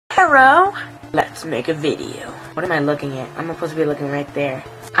Hello! Let's make a video. What am I looking at? I'm supposed to be looking right there.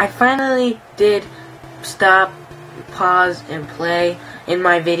 I finally did stop, pause, and play in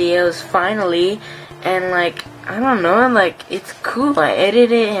my videos, finally. And like, I don't know, like, it's cool. I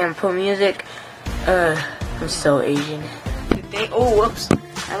edit it and put music. I'm so Asian. Oh, whoops.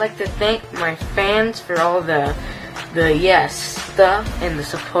 I like to thank my fans for all the stuff and the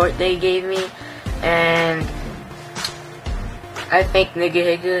support they gave me. And I thank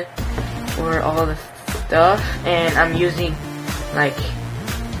Nigga Higga for all the stuff, and I'm using, like,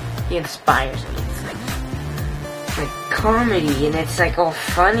 he inspires me. It's like comedy, and it's like all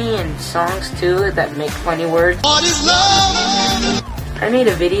funny, and songs too that make funny words. What is love? I made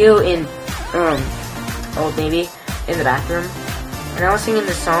a video in Old Navy in the bathroom, and I was singing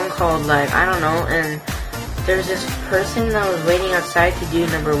this song called, like, I don't know, and there's this person that was waiting outside to do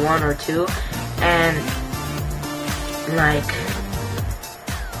number 1 or 2, and like,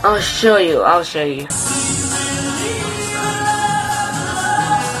 I'll show you.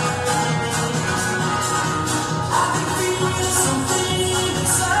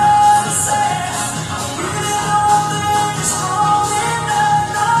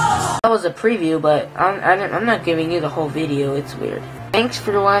 That was a preview, but I'm not giving you the whole video. It's weird. Thanks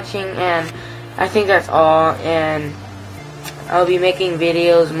for watching, and I think that's all, and I'll be making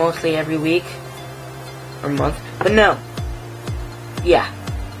videos mostly every week or month, but no. Yeah.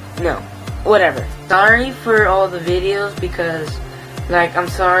 No. Whatever. Sorry for all the videos because, like, I'm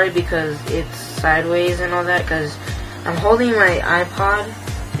sorry because it's sideways and all that, because I'm holding my iPod,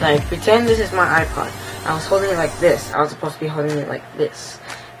 like, pretend this is my iPod. I was holding it like this. I was supposed to be holding it like this.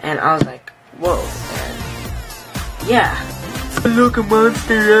 And I was like, whoa. And yeah. Look, a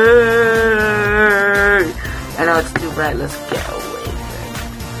monster. I know it's too bright. Let's get away.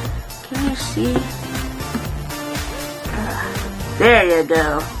 Can you see? There you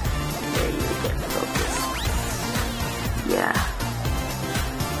go. There you get focus. Yeah.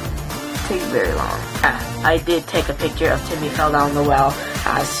 Takes very long. I did take a picture of Timmy fell down the well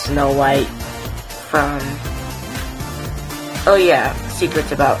as Snow White from, oh yeah,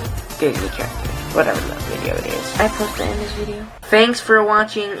 secrets about Disney characters. Whatever that video it is. I post to end this video. Thanks for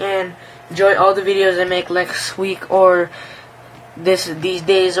watching, and enjoy all the videos I make next week or these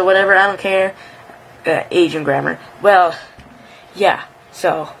days or whatever. I don't care. Asian grammar. Well, yeah,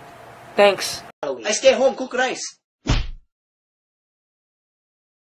 so, thanks. I stay home, cook rice.